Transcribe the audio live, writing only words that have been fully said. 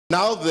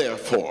Now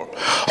therefore,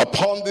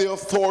 upon the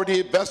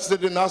authority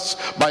vested in us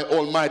by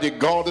Almighty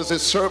God as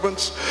his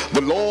servants, the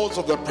laws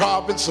of the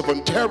province of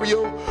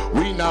Ontario,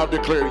 we now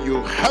declare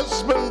you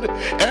husband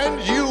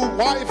and you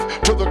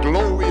wife to the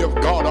glory of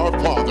God our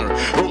Father,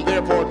 whom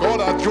therefore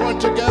God hath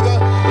joined together,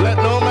 let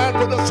no man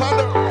put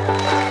asunder.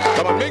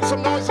 Come on, make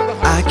some noise in the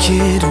house. I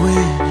can't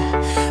win,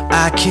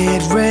 I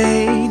can't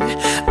reign,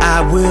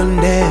 I will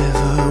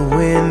never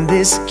win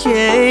this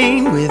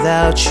game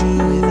without you,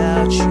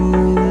 without you,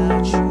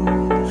 without you.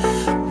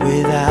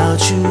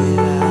 Without you,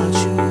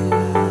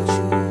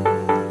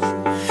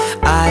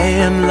 I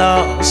am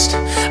lost,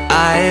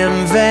 I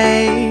am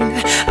vain,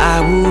 I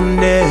will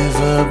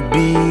never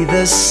be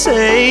the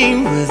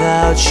same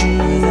without you,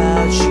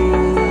 without you,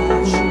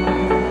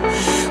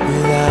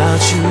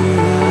 without you,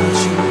 without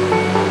you.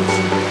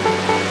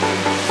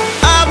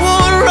 I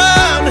won't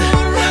run,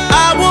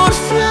 I won't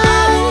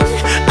fly,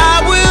 I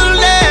will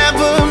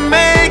never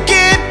make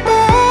it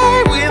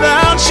by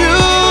without you.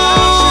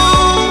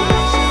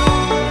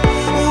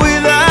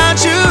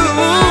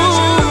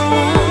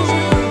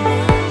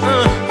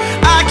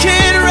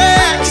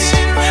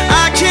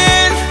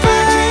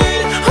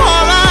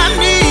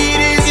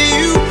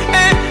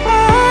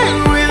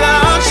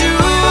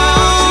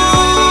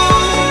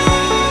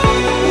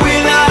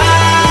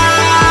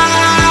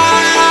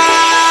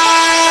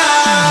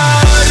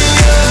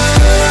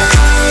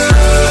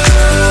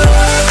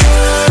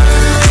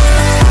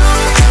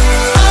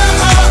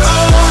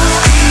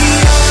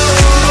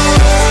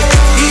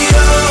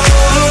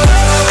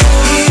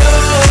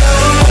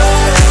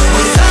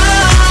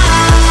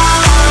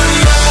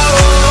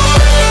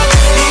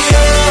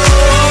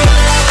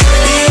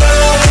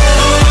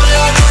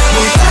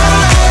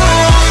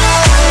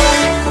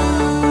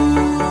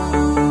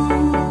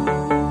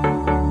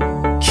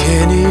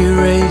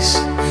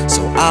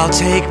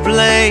 Take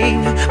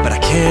blame, but I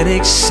can't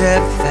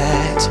accept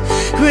that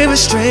we're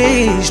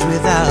estranged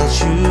without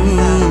you,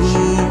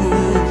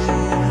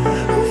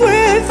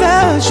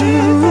 without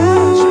you.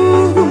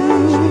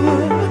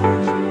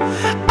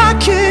 I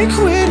can't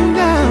quit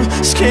now,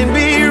 this can't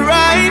be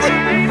right.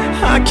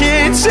 I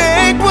can't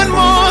take one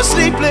more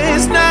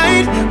sleepless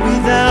night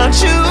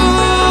without you,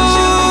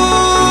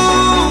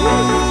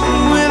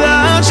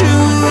 without you.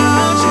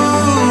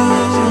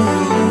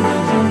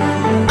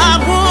 I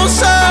won't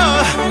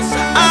stop,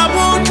 I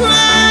won't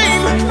climb.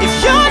 If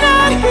you're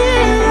not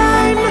here,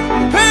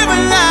 I'm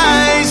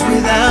paralyzed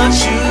without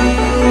you,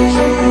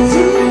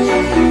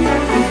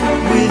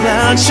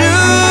 without you.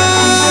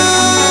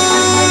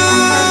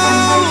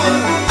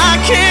 I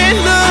can't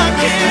look,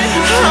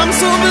 I'm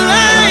so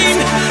blind.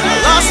 I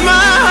lost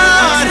my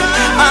heart,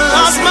 I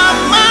lost my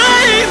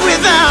mind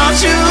without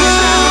you.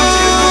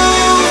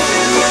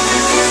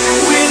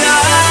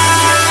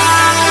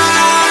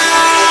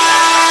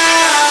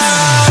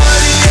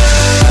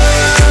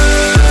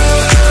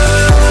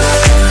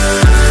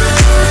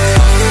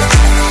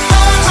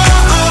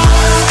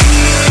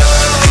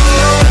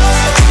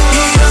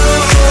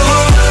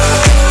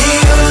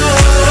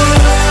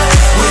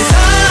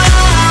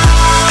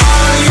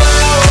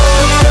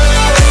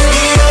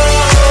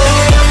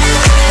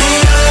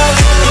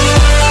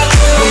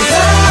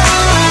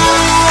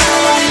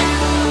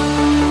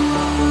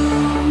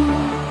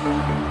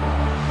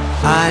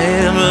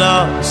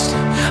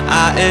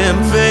 I am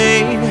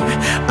vain,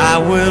 I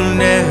will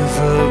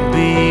never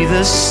be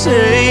the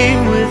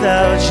same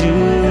without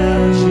you.